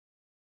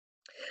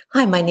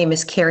Hi, my name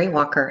is Carrie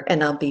Walker,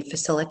 and I'll be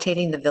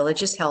facilitating the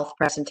Villages Health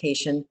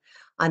presentation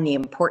on the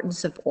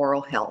importance of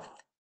oral health.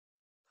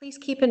 Please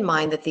keep in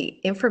mind that the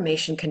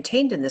information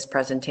contained in this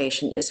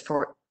presentation is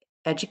for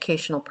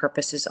educational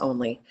purposes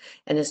only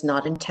and is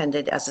not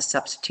intended as a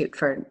substitute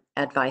for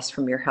advice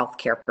from your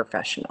healthcare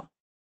professional.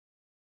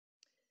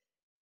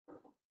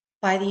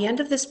 By the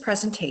end of this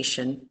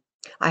presentation,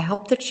 I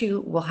hope that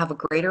you will have a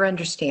greater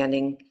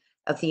understanding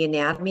of the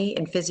anatomy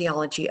and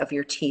physiology of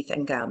your teeth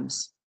and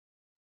gums,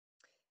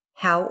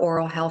 how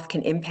oral health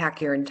can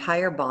impact your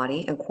entire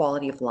body and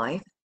quality of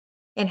life,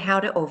 and how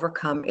to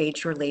overcome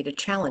age-related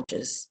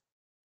challenges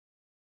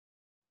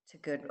to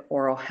good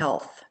oral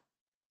health.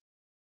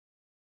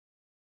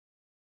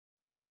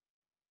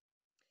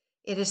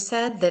 It is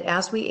said that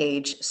as we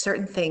age,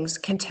 certain things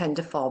can tend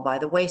to fall by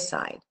the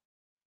wayside.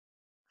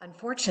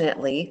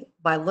 Unfortunately,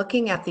 by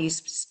looking at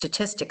these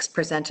statistics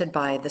presented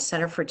by the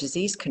Center for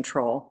Disease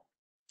Control,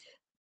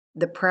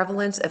 the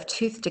prevalence of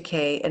tooth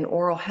decay and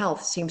oral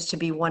health seems to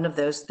be one of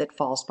those that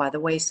falls by the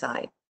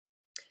wayside.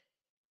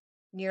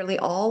 Nearly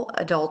all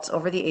adults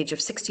over the age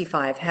of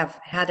 65 have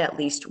had at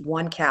least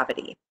one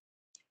cavity.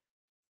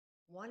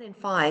 1 in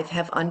 5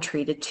 have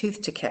untreated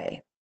tooth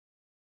decay.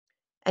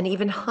 An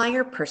even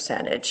higher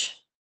percentage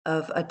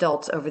of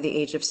adults over the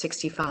age of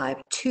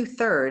 65,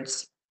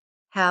 2/3,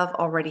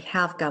 already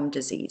have gum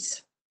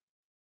disease.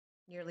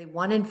 Nearly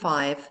 1 in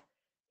 5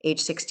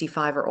 age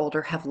 65 or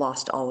older have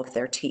lost all of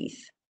their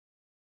teeth.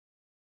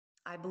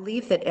 I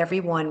believe that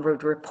everyone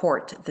would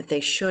report that they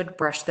should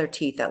brush their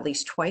teeth at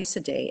least twice a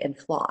day and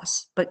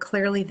floss, but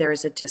clearly there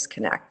is a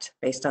disconnect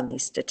based on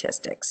these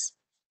statistics.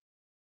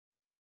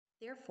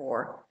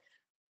 Therefore,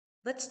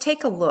 let's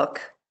take a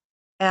look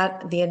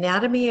at the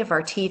anatomy of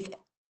our teeth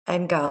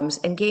and gums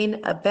and gain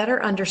a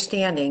better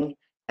understanding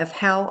of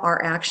how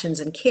our actions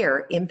and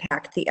care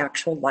impact the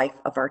actual life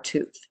of our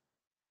tooth.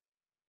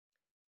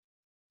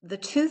 The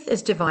tooth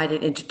is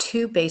divided into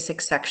two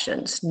basic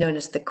sections known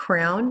as the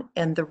crown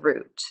and the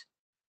root.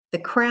 The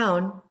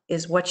crown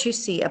is what you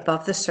see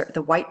above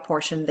the white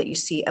portion that you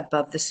see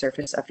above the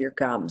surface of your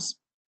gums.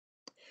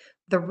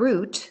 The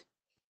root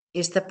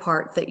is the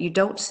part that you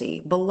don't see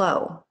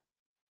below.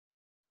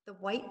 The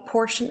white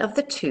portion of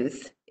the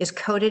tooth is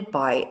coated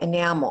by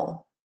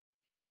enamel,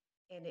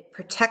 and it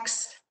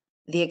protects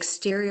the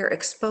exterior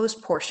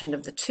exposed portion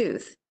of the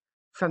tooth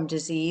from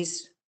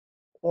disease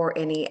or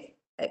any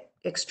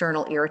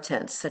external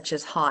irritants such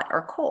as hot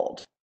or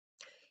cold.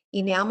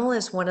 Enamel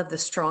is one of the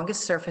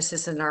strongest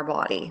surfaces in our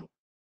body.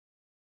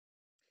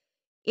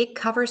 It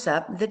covers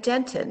up the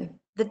dentin.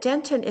 The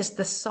dentin is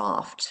the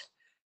soft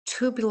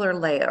tubular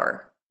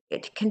layer.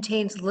 It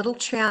contains little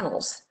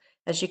channels,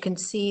 as you can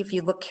see if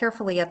you look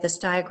carefully at this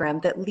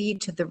diagram, that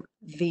lead to the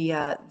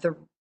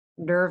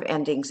nerve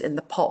endings in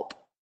the pulp.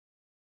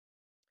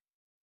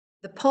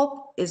 The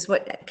pulp is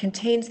what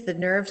contains the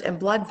nerves and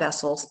blood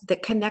vessels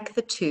that connect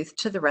the tooth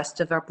to the rest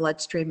of our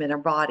bloodstream in our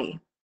body.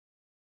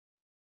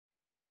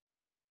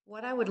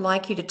 What I would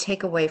like you to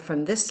take away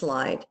from this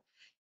slide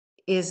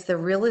is the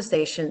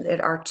realization that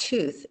our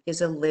tooth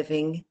is a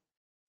living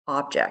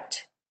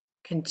object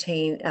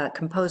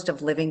composed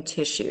of living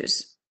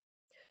tissues.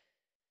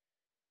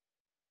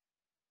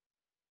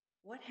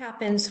 What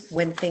happens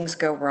when things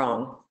go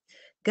wrong?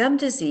 Gum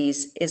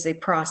disease is a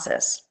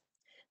process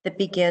that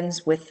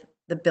begins with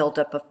the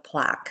buildup of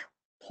plaque.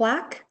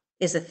 Plaque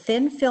is a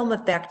thin film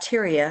of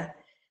bacteria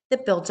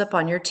that builds up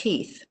on your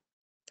teeth.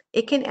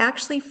 It can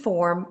actually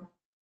form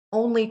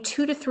only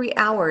 2 to 3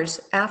 hours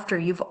after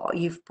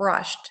you've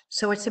brushed,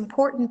 so it's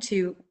important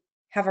to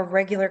have a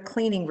regular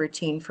cleaning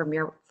routine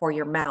for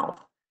your mouth.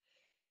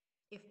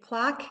 If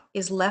plaque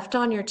is left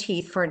on your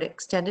teeth for an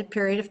extended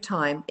period of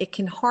time, it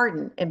can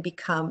harden and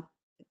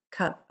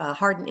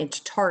harden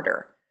into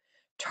tartar.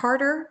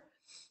 Tartar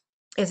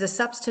is a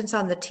substance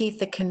on the teeth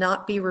that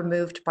cannot be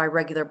removed by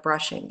regular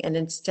brushing and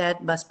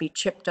instead must be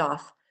chipped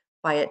off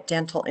by a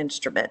dental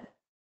instrument,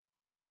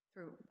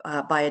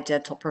 by a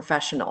dental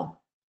professional.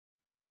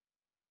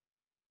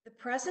 The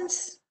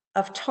presence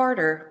of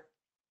tartar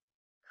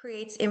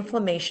creates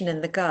inflammation in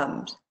the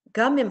gums.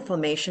 Gum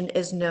inflammation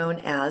is known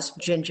as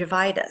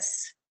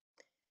gingivitis.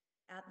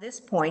 At this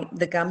point,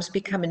 the gums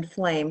become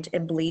inflamed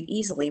and bleed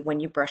easily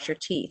when you brush your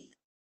teeth.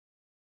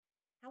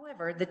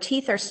 However, the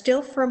teeth are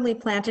still firmly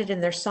planted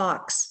in their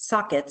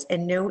sockets,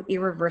 and no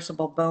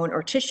irreversible bone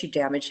or tissue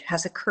damage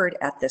has occurred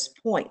at this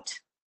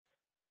point.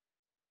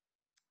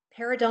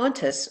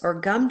 Periodontitis, or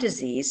gum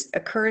disease,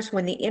 occurs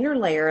when the inner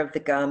layer of the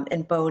gum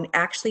and bone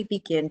actually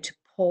begin to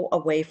pull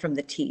away from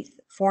the teeth,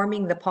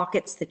 forming the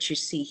pockets that you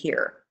see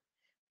here.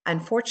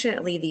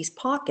 Unfortunately, these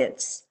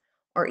pockets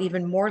are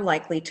even more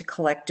likely to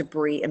collect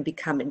debris and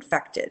become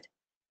infected,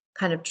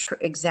 kind of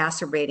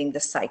exacerbating the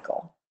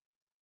cycle.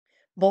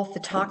 Both the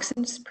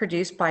toxins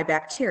produced by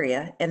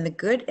bacteria and the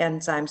good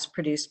enzymes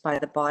produced by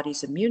the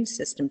body's immune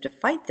system to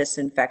fight this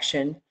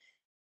infection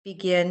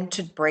begin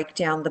to break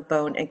down the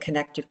bone and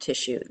connective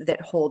tissue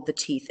that hold the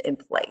teeth in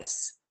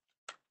place.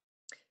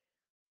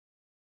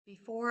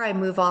 Before I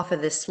move off of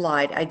this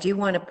slide, I do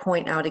want to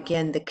point out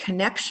again the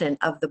connection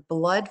of the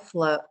blood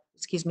flow,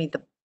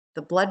 the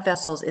the blood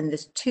vessels in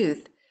this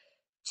tooth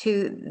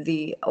to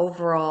the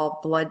overall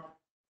blood,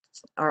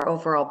 our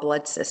overall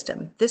blood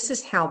system. This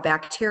is how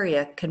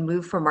bacteria can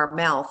move from our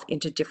mouth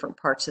into different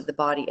parts of the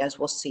body, as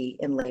we'll see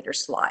in later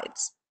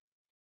slides.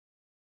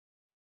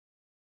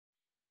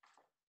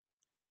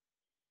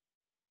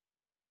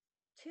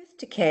 Tooth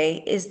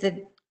decay is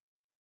the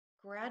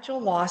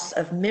gradual loss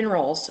of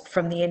minerals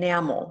from the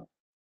enamel.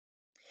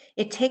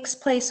 It takes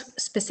place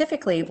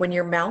specifically when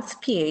your mouth's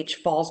pH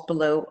falls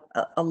below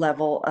a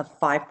level of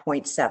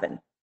 5.7.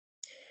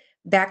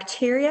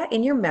 Bacteria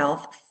in your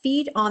mouth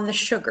feed on the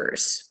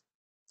sugars.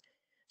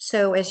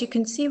 So as you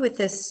can see with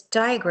this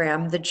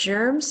diagram, the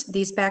germs,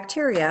 these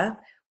bacteria,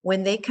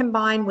 when they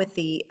combine with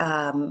the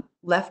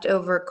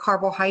leftover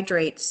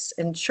carbohydrates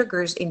and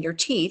sugars in your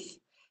teeth,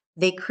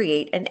 they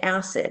create an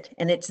acid.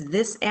 And it's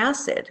this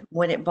acid,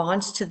 when it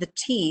bonds to the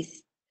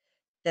teeth,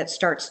 that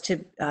starts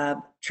to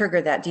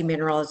trigger that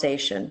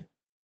demineralization.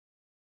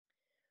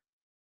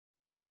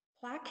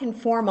 Plaque can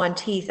form on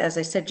teeth, as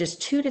I said,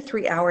 just 2 to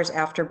 3 hours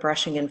after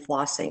brushing and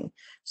flossing.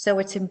 So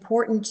it's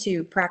important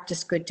to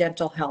practice good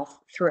dental health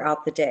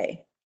throughout the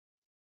day.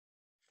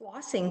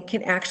 Flossing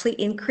can actually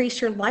increase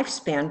your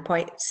lifespan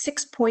by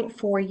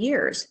 6.4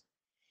 years.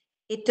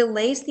 It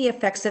delays the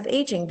effects of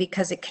aging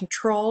because it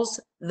controls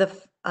the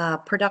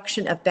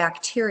production of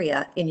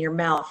bacteria in your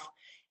mouth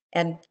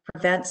and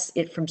prevents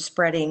it from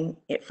spreading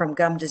it from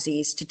gum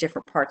disease to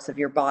different parts of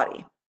your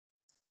body.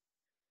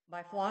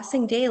 By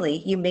flossing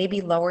daily, you may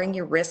be lowering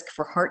your risk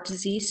for heart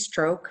disease,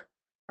 stroke,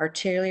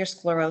 arterial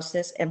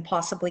sclerosis, and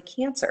possibly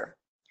cancer,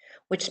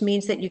 which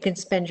means that you can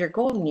spend your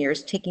golden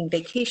years taking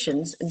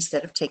vacations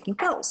instead of taking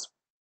pills.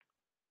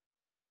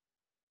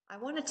 I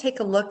want to take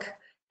a look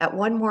at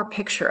one more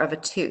picture of a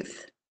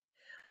tooth.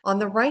 On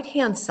the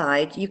right-hand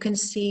side, you can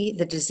see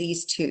the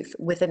diseased tooth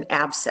with an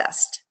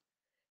abscess.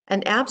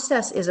 An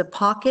abscess is a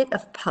pocket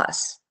of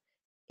pus.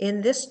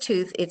 In this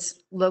tooth,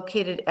 it's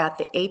located at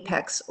the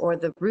apex or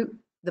the root,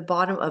 the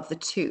bottom of the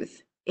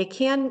tooth. It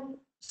can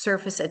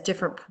surface at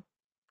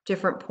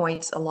different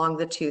points along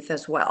the tooth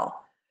as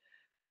well.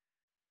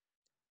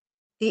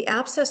 The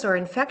abscess or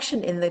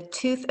infection in the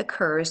tooth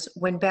occurs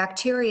when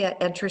bacteria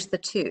enters the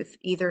tooth,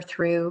 either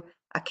through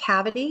a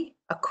cavity,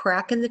 a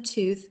crack in the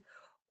tooth,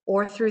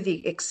 or through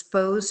the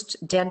exposed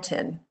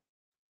dentin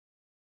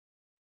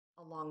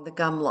along the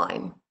gum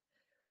line.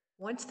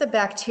 Once the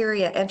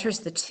bacteria enters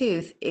the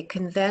tooth, it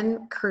can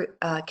then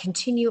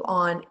continue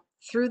on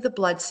through the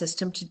blood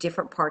system to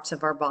different parts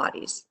of our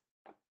bodies.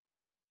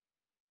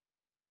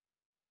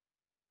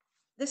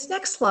 This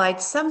next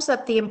slide sums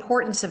up the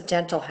importance of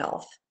dental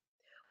health.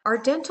 Our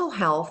dental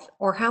health,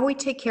 or how we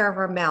take care of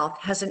our mouth,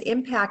 has an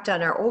impact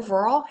on our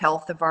overall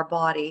health of our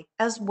body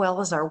as well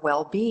as our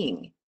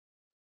well-being.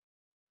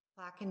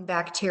 Plaque and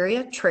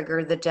bacteria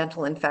trigger the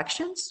dental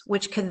infections,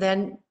 which can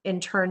then in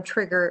turn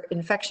trigger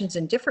infections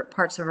in different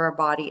parts of our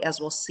body, as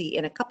we'll see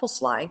in a couple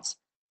slides,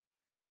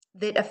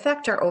 that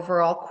affect our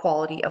overall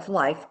quality of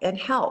life and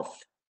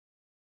health.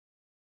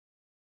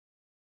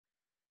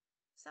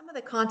 Some of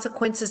the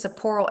consequences of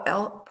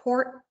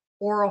poor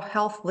oral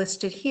health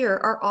listed here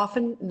are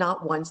often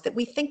not ones that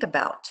we think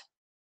about.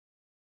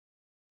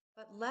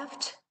 But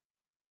left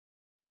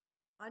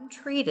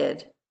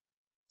untreated,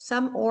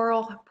 some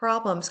oral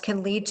problems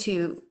can lead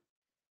to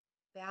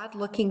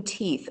bad-looking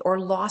teeth or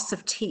loss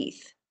of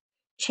teeth,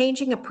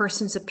 changing a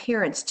person's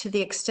appearance to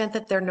the extent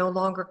that they're no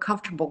longer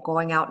comfortable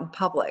going out in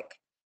public.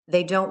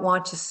 They don't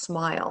want to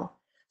smile.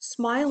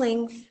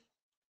 Smiling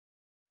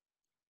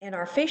and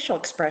our facial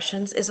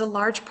expressions is a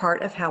large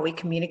part of how we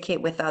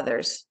communicate with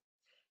others.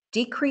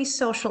 Decreased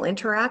social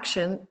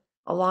interaction,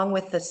 along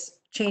with the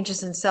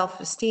changes in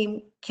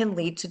self-esteem, can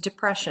lead to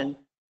depression.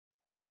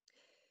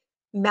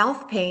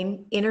 Mouth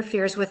pain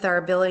interferes with our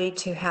ability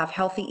to have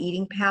healthy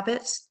eating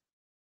habits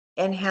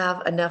and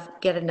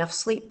get enough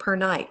sleep per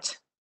night.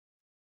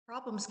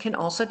 Problems can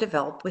also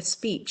develop with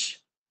speech.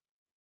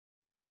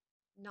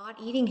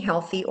 Not eating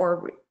healthy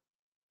or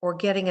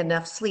getting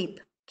enough sleep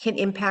can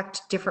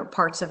impact different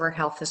parts of our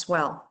health as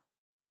well.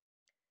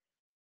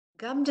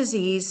 Gum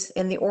disease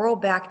and the oral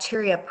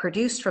bacteria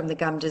produced from the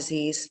gum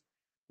disease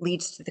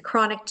leads to the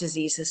chronic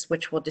diseases,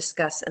 which we'll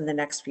discuss in the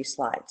next few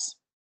slides.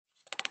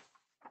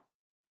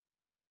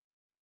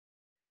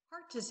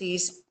 Heart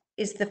disease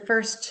is the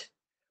first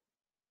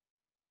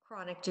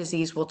chronic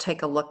disease we'll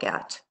take a look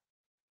at.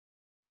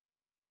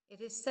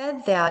 It is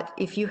said that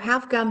if you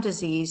have gum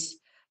disease,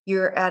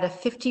 you're at a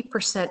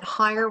 50%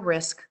 higher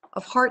risk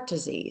of heart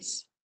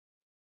disease.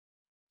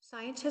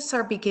 Scientists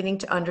are beginning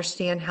to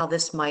understand how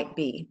this might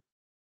be.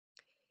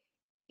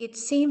 It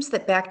seems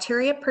that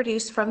bacteria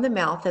produced from the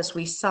mouth, as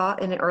we saw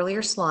in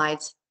earlier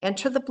slides,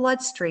 enter the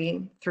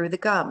bloodstream through the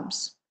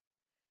gums.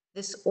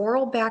 This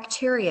oral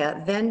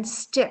bacteria then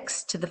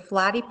sticks to the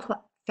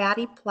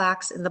fatty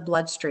plaques in the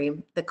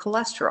bloodstream, the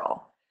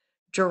cholesterol,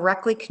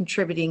 directly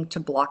contributing to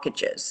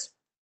blockages.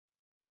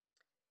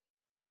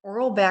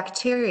 Oral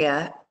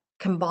bacteria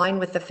combined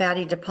with the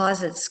fatty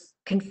deposits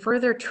can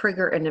further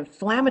trigger an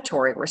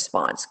inflammatory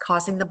response,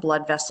 causing the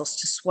blood vessels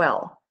to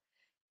swell.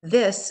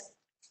 This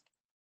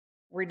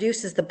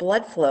reduces the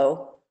blood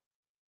flow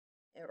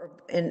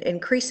and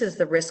increases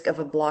the risk of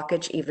a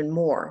blockage even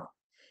more.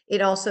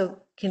 It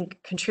also can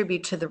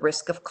contribute to the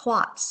risk of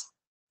clots.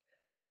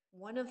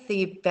 One of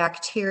the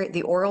bacteria,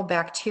 the oral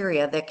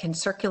bacteria that can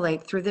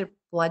circulate through the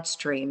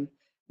bloodstream,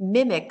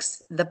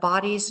 mimics the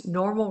body's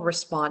normal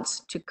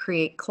response to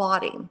create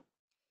clotting.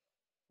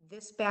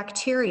 This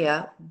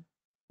bacteria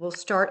will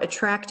start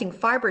attracting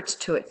fibers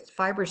to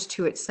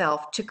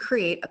itself to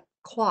create a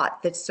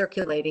clot that's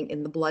circulating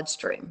in the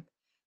bloodstream.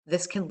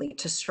 This can lead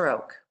to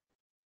stroke.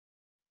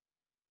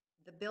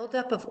 The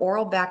buildup of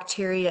oral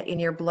bacteria in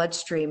your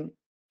bloodstream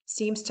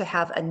seems to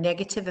have a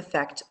negative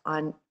effect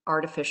on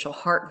artificial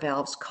heart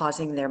valves,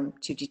 causing them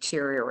to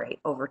deteriorate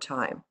over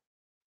time.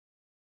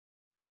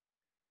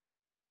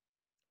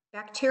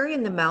 Bacteria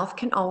in the mouth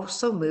can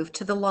also move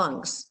to the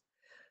lungs.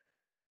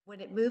 When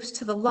it moves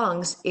to the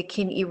lungs, it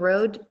can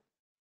erode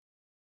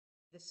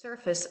the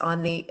surface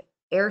on the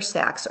air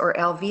sacs or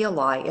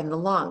alveoli in the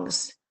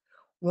lungs.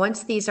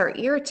 Once these are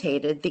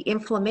irritated, the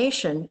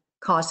inflammation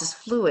causes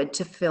fluid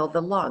to fill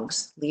the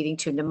lungs, leading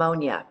to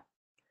pneumonia.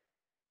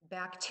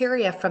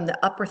 Bacteria from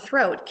the upper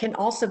throat can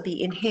also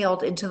be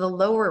inhaled into the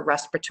lower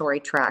respiratory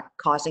tract,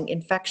 causing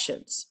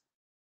infections.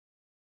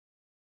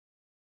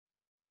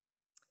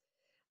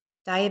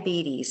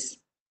 Diabetes.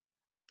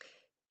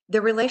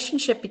 The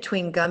relationship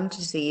between gum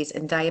disease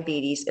and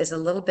diabetes is a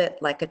little bit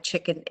like a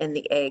chicken and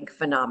the egg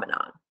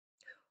phenomenon.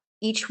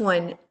 Each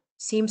one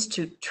seems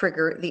to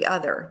trigger the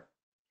other.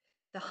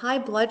 The high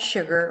blood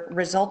sugar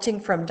resulting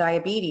from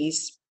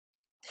diabetes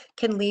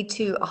can lead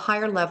to a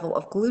higher level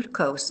of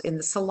glucose in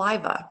the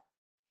saliva.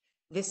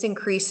 This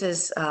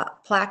increases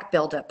plaque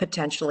buildup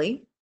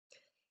potentially,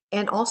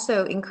 and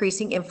also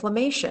increasing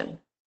inflammation.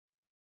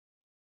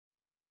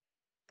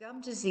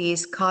 Gum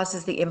disease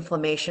causes the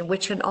inflammation,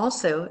 which can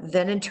also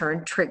then in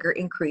turn trigger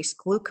increased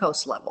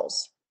glucose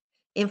levels.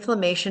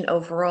 Inflammation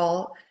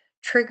overall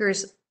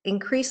triggers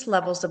increased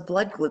levels of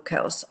blood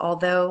glucose,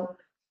 although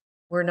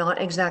we're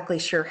not exactly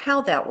sure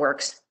how that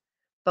works.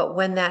 But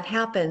when that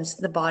happens,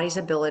 the body's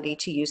ability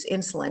to use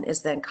insulin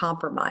is then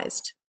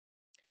compromised.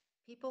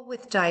 People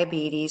with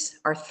diabetes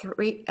are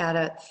at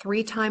a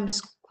 3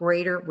 times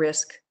greater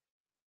risk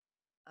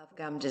of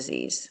gum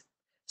disease.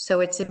 So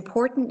it's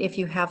important, if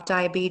you have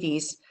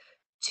diabetes,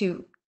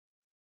 to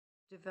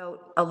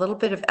devote a little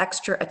bit of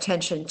extra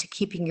attention to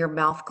keeping your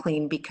mouth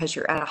clean, because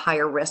you're at a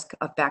higher risk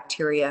of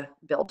bacteria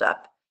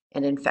buildup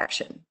and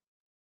infection.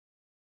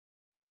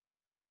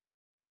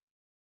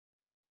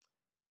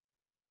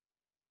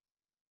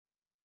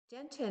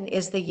 Dentin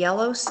is the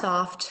yellow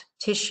soft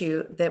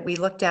tissue that we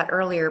looked at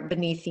earlier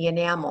beneath the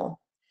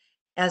enamel.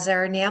 As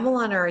our enamel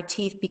on our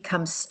teeth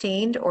becomes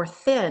stained or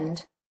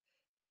thinned,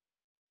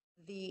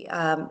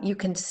 you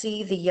can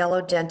see the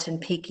yellow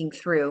dentin peeking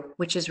through,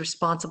 which is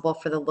responsible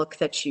for the look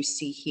that you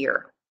see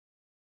here.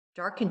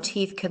 Darkened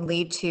teeth can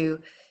lead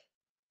to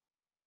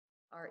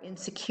our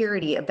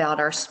insecurity about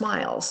our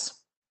smiles,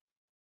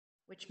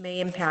 which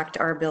may impact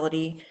our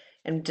ability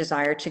and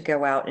desire to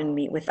go out and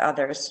meet with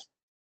others.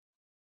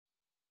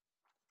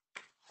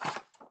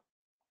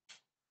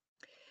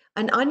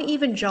 An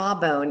uneven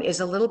jawbone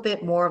is a little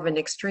bit more of an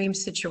extreme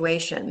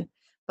situation,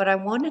 but I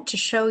wanted to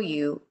show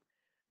you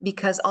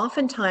because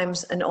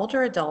oftentimes an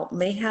older adult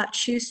may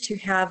choose to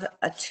have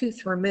a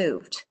tooth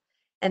removed.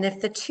 And if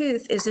the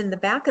tooth is in the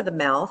back of the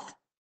mouth,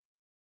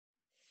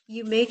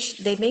 they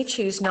may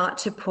choose not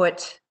to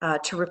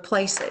to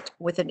replace it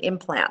with an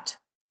implant.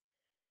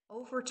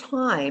 Over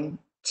time,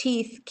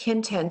 teeth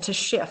can tend to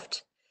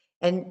shift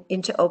and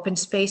into open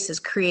spaces,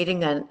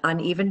 creating an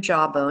uneven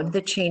jawbone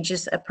that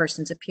changes a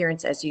person's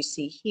appearance, as you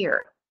see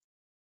here.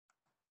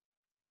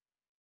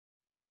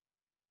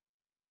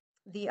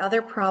 The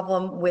other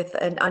problem with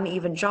an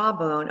uneven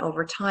jawbone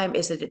over time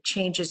is that it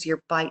changes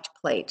your bite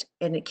plate,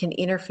 and it can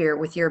interfere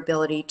with your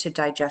ability to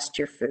digest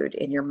your food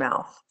in your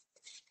mouth.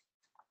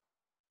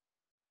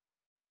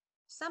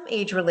 Some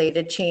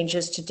age-related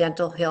changes to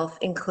dental health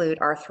include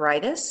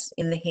arthritis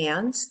in the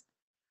hands,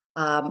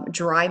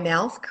 dry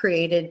mouth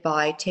created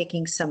by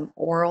taking some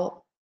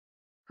oral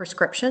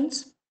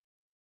prescriptions,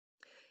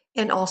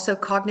 and also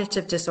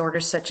cognitive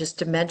disorders such as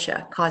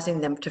dementia, causing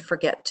them to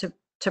forget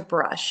to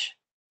brush.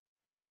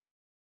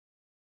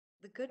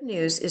 The good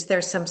news is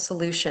there's some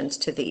solutions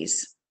to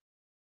these.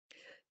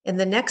 In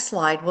the next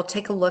slide, we'll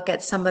take a look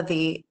at some of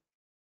the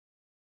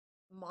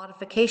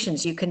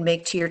modifications you can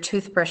make to your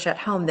toothbrush at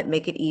home that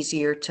make it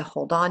easier to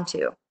hold on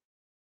to.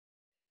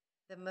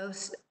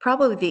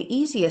 Probably the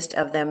easiest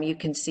of them you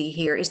can see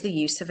here is the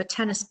use of a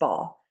tennis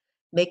ball,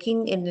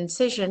 making an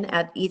incision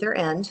at either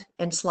end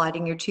and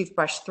sliding your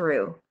toothbrush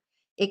through.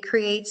 It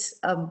creates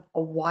a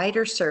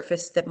wider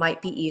surface that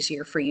might be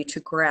easier for you to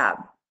grab.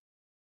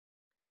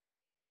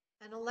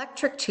 An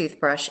electric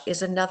toothbrush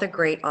is another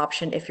great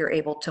option if you're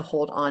able to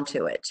hold on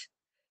to it.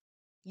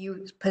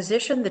 You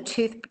position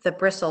the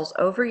bristles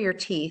over your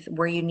teeth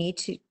where you need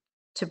to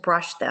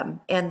brush them,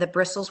 and the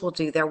bristles will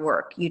do their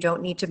work. You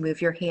don't need to move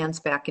your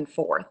hands back and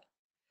forth.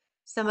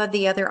 Some of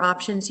the other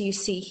options you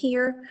see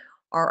here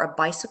are a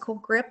bicycle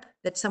grip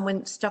that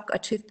someone stuck a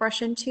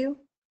toothbrush into,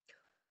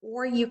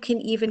 Or you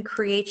can even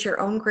create your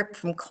own grip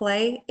from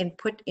clay and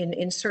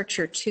insert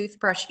your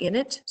toothbrush in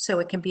it so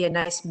it can be a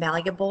nice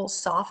malleable,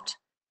 soft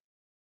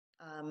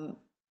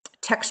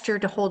texture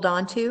to hold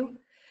on to.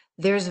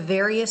 There's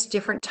various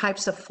different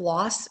types of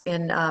floss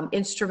and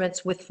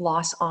instruments with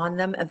floss on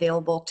them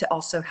available to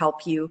also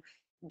help you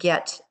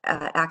get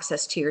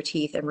access to your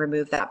teeth and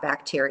remove that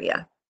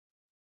bacteria.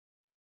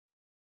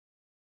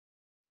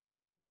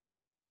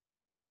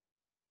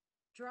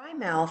 Dry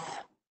mouth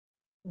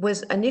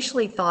was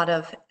initially thought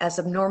of as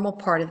a normal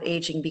part of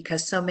aging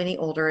because so many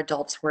older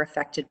adults were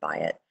affected by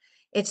it.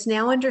 It's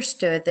now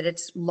understood that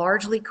it's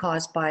largely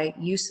caused by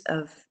use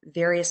of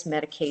various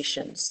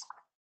medications.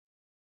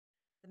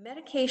 The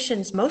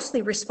medications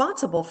mostly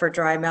responsible for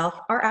dry mouth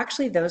are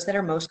actually those that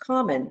are most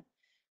common,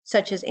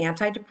 such as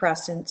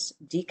antidepressants,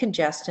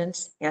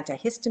 decongestants,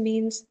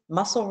 antihistamines,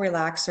 muscle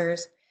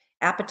relaxers,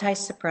 appetite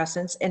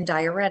suppressants, and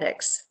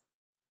diuretics.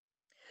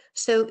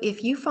 So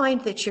if you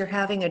find that you're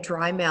having a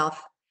dry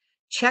mouth,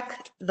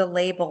 check the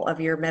label of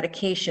your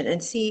medication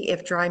and see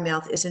if dry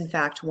mouth is in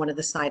fact one of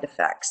the side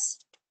effects.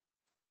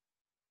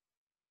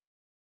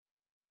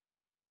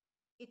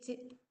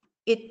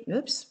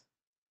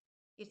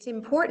 It's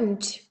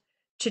important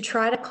to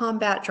try to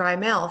combat dry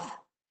mouth.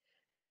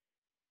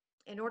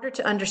 In order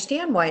to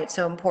understand why it's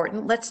so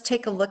important, let's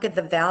take a look at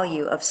the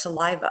value of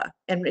saliva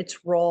and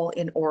its role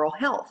in oral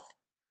health.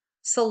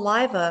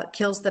 Saliva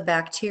kills the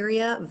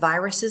bacteria,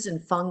 viruses,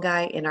 and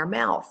fungi in our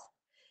mouth.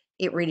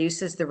 It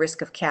reduces the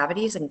risk of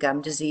cavities and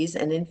gum disease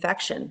and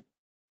infection.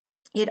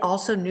 It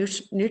also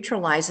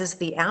neutralizes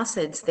the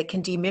acids that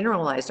can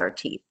demineralize our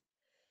teeth.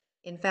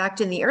 In fact,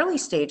 in the early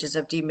stages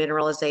of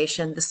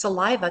demineralization, the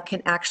saliva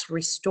can actually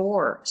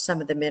restore some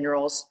of the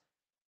minerals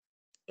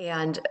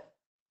and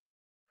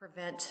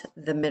prevent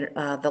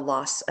the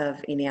loss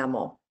of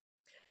enamel.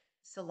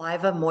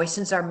 Saliva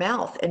moistens our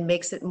mouth and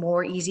makes it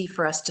more easy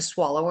for us to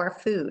swallow our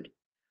food.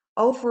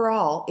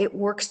 Overall, it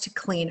works to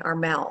clean our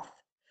mouth.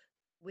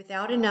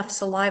 Without enough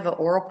saliva,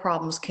 oral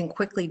problems can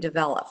quickly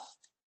develop.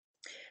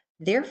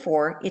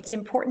 Therefore, it's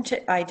important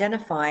to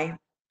identify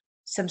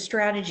some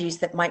strategies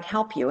that might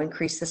help you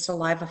increase the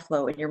saliva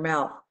flow in your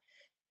mouth.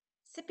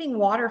 Sipping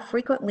water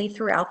frequently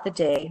throughout the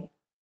day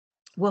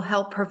will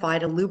help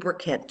provide a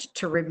lubricant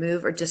to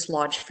remove or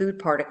dislodge food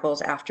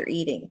particles after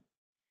eating.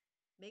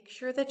 Make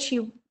sure that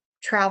you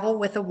travel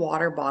with a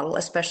water bottle,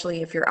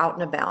 especially if you're out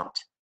and about.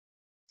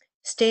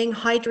 Staying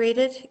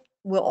hydrated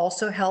will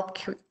also help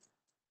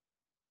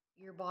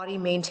your body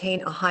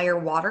maintain a higher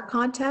water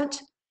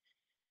content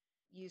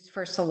used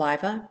for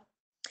saliva.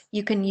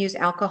 You can use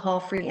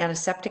alcohol-free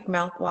antiseptic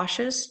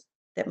mouthwashes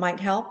that might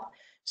help.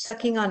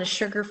 Sucking on a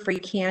sugar-free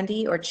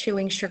candy or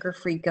chewing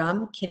sugar-free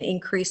gum can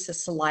increase the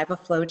saliva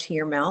flow to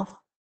your mouth.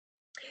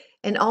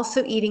 And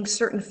also eating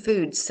certain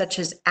foods such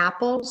as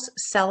apples,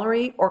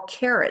 celery, or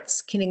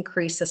carrots can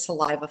increase the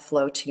saliva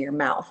flow to your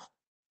mouth.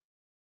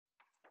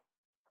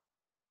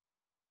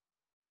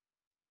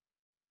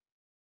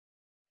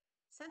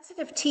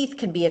 Sensitive teeth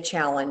can be a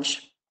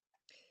challenge.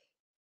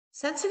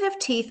 Sensitive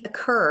teeth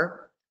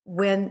occur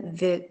when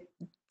the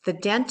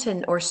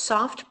dentin or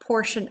soft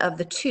portion of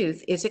the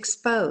tooth is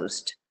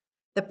exposed.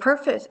 The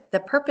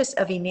purpose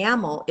of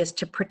enamel is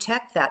to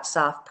protect that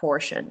soft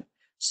portion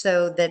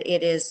so that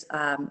it is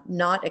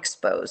not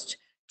exposed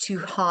to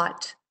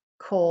hot,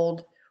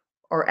 cold,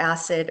 or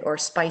acid or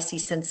spicy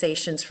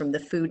sensations from the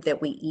food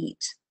that we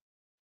eat.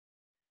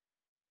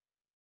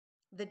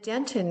 The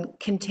dentin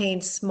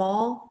contains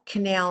small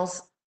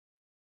canals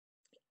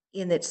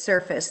in its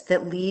surface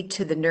that lead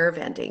to the nerve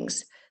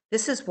endings.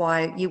 This is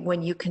why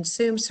when you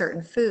consume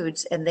certain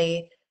foods and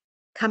they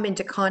come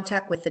into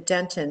contact with the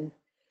dentin,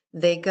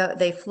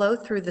 they flow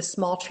through the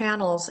small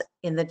channels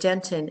in the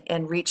dentin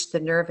and reach the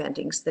nerve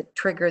endings that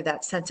trigger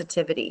that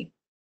sensitivity.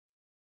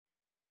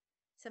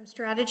 Some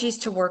strategies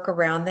to work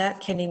around that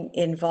can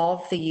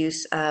involve the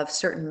use of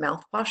certain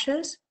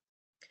mouthwashes.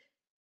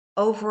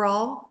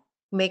 Overall,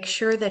 make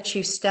sure that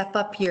you step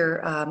up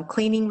your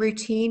cleaning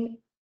routine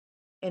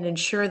and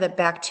ensure that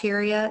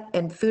bacteria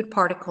and food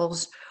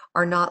particles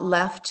are not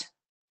left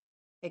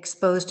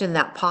exposed in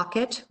that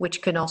pocket,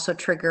 which can also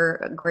trigger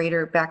a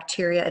greater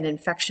bacteria and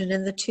infection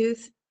in the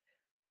tooth.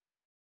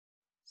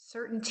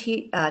 Certain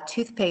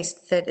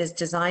toothpaste that is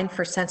designed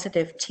for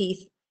sensitive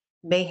teeth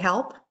may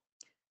help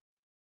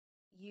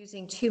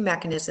using two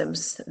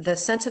mechanisms. The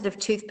sensitive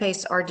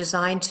toothpastes are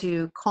designed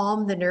to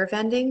calm the nerve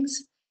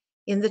endings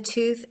in the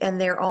tooth, and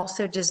they're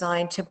also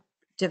designed to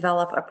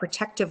develop a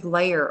protective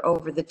layer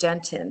over the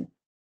dentin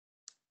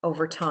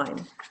over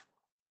time.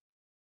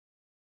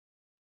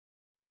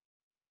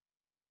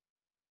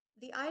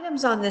 The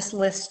items on this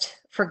list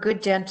for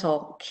good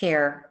dental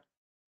care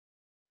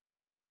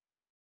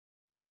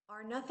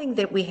are nothing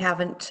that we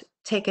haven't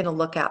taken a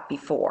look at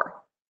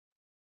before.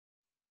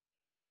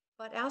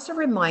 But as a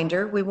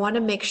reminder, we want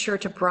to make sure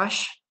to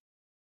brush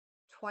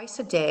twice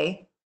a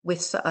day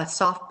with a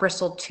soft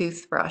bristled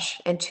toothbrush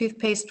and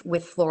toothpaste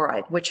with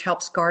fluoride, which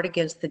helps guard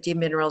against the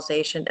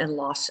demineralization and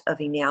loss of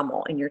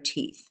enamel in your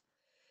teeth.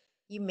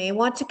 You may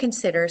want to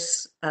consider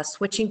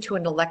switching to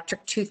an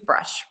electric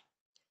toothbrush.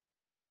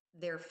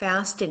 They're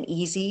fast and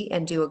easy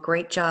and do a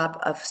great job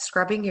of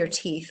scrubbing your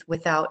teeth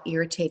without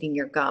irritating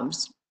your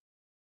gums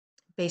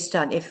based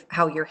on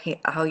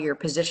how you're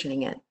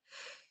positioning it.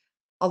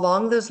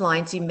 Along those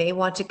lines, you may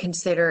want to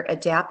consider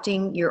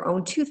adapting your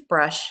own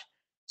toothbrush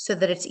so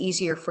that it's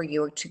easier for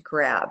you to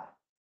grab.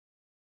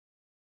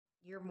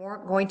 You're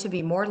going to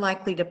be more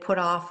likely to put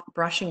off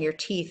brushing your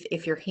teeth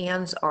if your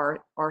hands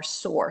are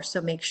sore.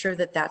 So make sure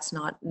that that's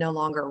no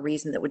longer a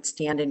reason that would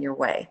stand in your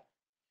way.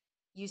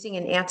 Using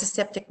an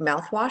antiseptic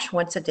mouthwash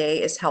once a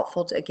day is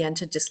helpful to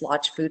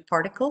dislodge food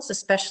particles,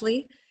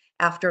 especially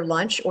after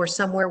lunch or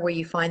somewhere where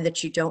you find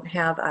that you don't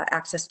have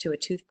access to a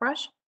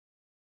toothbrush.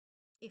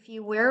 If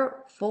you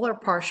wear full or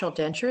partial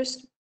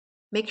dentures,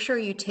 make sure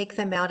you take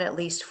them out at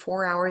least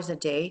 4 hours a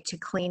day to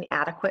clean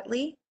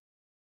adequately.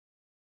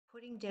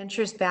 Putting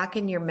dentures back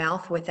in your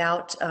mouth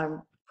without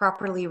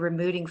properly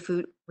removing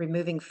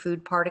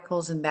food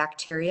particles and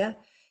bacteria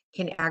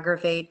can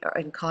aggravate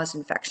and cause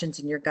infections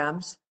in your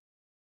gums.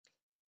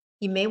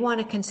 You may want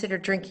to consider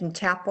drinking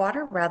tap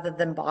water rather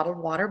than bottled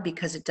water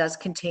because it does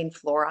contain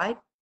fluoride.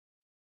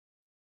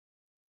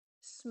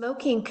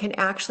 Smoking can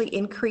actually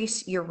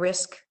increase your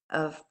risk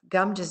of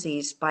gum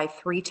disease by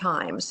 3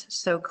 times.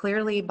 So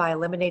clearly, by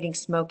eliminating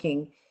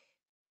smoking,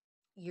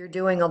 you're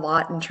doing a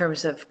lot in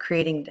terms of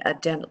creating a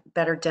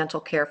better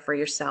dental care for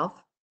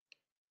yourself.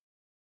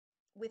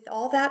 With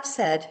all that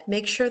said,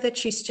 make sure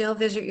that you still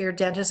visit your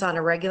dentist on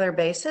a regular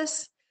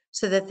basis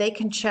so that they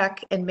can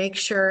check and make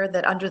sure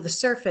that under the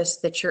surface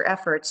that your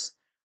efforts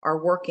are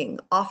working.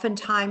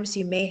 Oftentimes,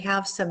 you may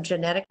have some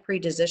genetic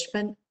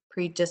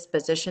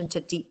predisposition to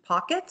deep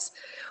pockets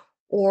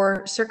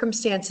or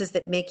circumstances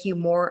that make you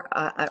more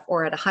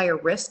or at a higher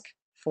risk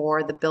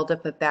for the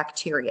buildup of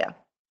bacteria.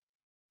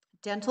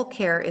 Dental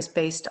care is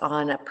based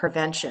on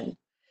prevention.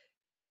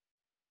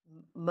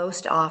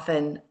 Most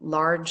often,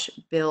 large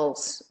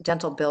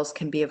dental bills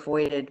can be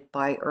avoided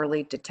by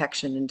early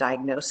detection and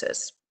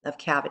diagnosis of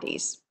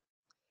cavities.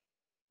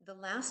 The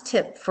last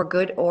tip for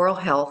good oral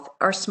health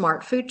are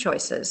smart food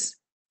choices.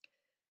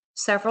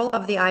 Several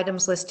of the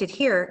items listed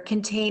here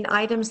contain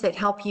items that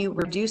help you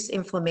reduce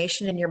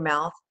inflammation in your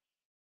mouth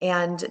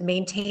and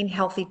maintain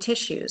healthy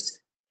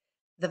tissues.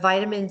 The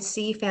vitamin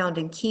C found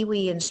in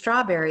kiwi and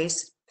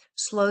strawberries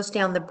slows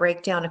down the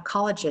breakdown of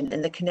collagen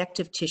in the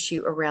connective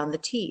tissue around the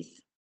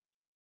teeth.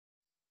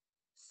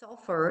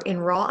 Sulfur in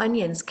raw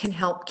onions can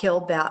help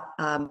kill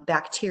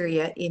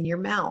bacteria in your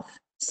mouth.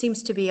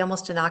 Seems to be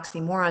almost an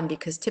oxymoron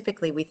because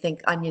typically we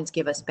think onions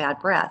give us bad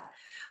breath,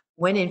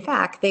 when in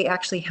fact they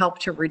actually help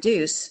to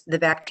reduce the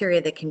bacteria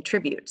that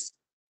contributes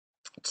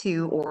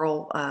to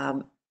oral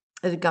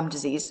gum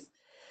disease.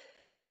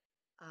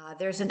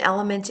 There's an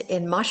element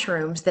in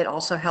mushrooms that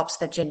also helps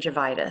the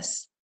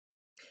gingivitis.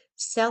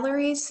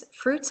 Celeries,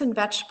 fruits and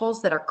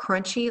vegetables that are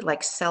crunchy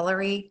like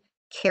celery,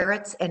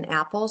 carrots, and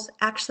apples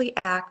actually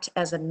act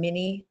as a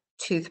mini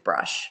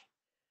toothbrush.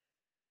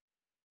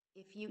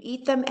 If you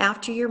eat them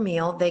after your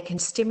meal, they can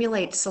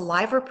stimulate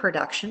saliva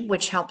production,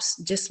 which helps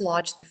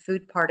dislodge the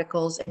food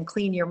particles and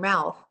clean your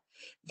mouth.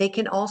 They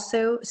can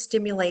also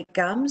stimulate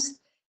gums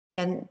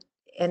and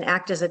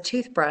act as a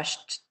toothbrush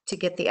to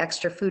get the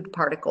extra food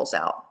particles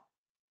out.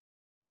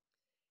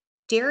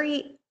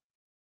 Dairy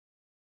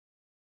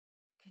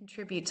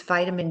contributes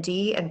vitamin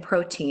D and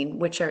protein,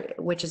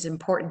 which is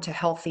important to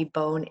healthy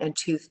bone and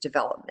tooth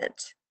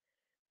development.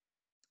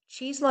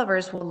 Cheese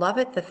lovers will love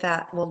the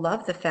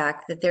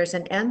fact that there's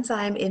an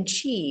enzyme in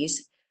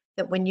cheese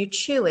that when you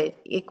chew it,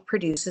 it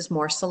produces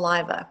more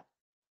saliva.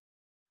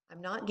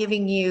 I'm not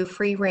giving you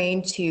free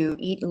rein to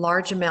eat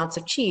large amounts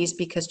of cheese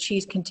because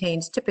cheese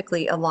contains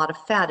typically a lot of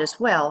fat as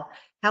well.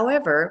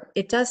 However,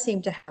 it does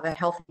seem to have a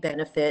health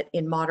benefit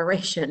in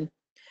moderation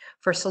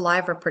for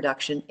saliva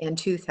production and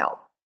tooth health.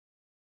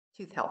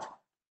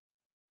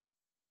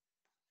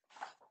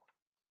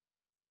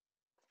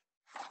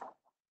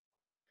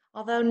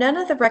 Although none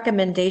of the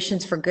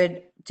recommendations for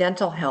good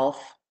dental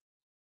health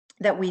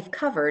that we've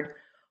covered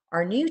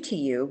are new to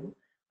you,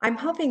 I'm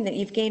hoping that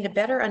you've gained a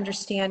better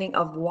understanding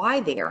of why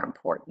they are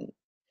important.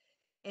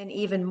 And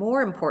even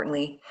more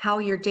importantly, how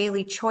your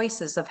daily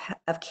choices of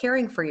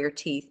caring for your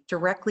teeth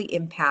directly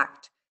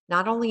impact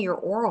not only your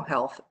oral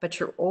health, but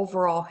your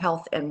overall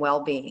health and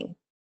well-being.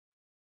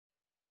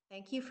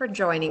 Thank you for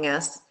joining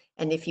us.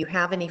 And if you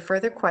have any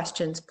further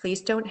questions,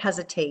 please don't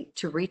hesitate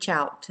to reach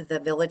out to the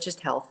Villages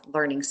Health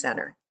Learning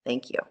Center.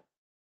 Thank you.